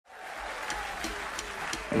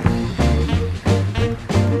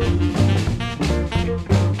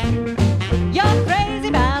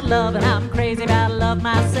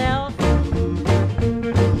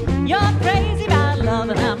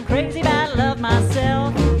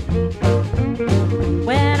myself.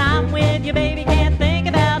 When I'm with you, baby, can't think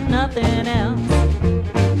about nothing else.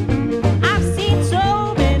 I've seen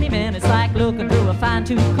so many men, it's like looking through a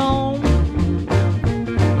fine-tooth comb.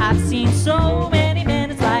 I've seen so many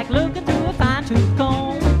men, it's like looking through a fine-tooth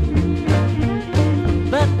comb.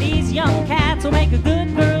 But these young cats will make a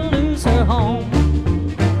good girl lose her home.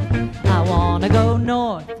 I wanna go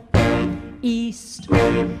north, east,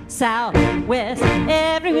 south, west,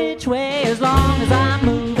 every which way, as long as I'm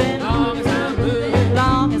moving. Long as I'm moving.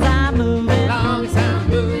 Long as I'm moving. Long as I'm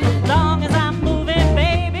moving. Long as I'm moving,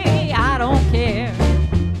 baby, I don't care.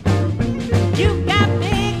 You got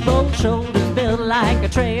big bold shoulders built like a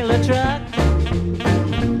trailer truck.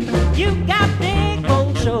 You got big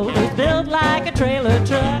bold shoulders built like a trailer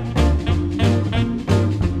truck.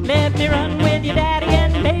 Let me run with you, daddy,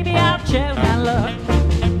 and baby, I'll show my luck.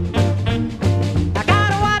 I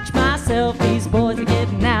gotta watch myself, these boys are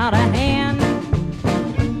getting out of hand.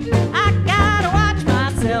 I gotta watch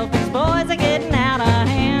myself, these boys are getting out of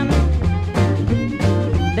hand.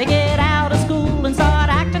 They get out of school and start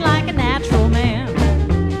acting like a natural man.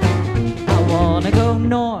 I wanna go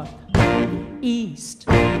north, east,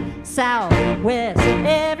 south, west,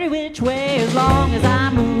 every which way, as long as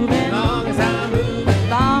I'm moving. Long as I'm moving.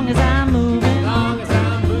 Long as I'm moving. Long as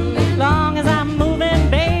I'm moving. Long as I'm moving,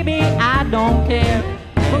 baby, I don't care.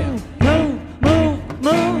 Move, move, move,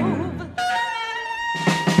 move.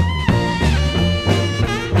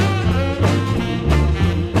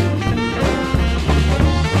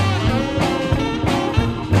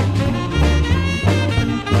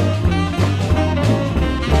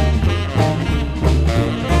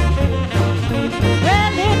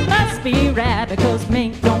 Well, it must be right because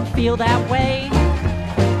mink don't feel that way.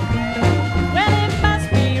 Well, it must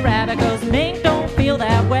be right because mink don't feel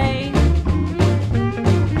that way.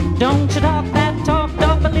 Don't you talk that talk,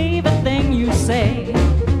 don't believe a thing you say.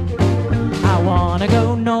 I wanna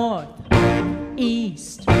go north,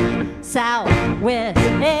 east, south, west,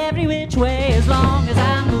 every which way, as long as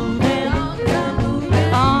I move.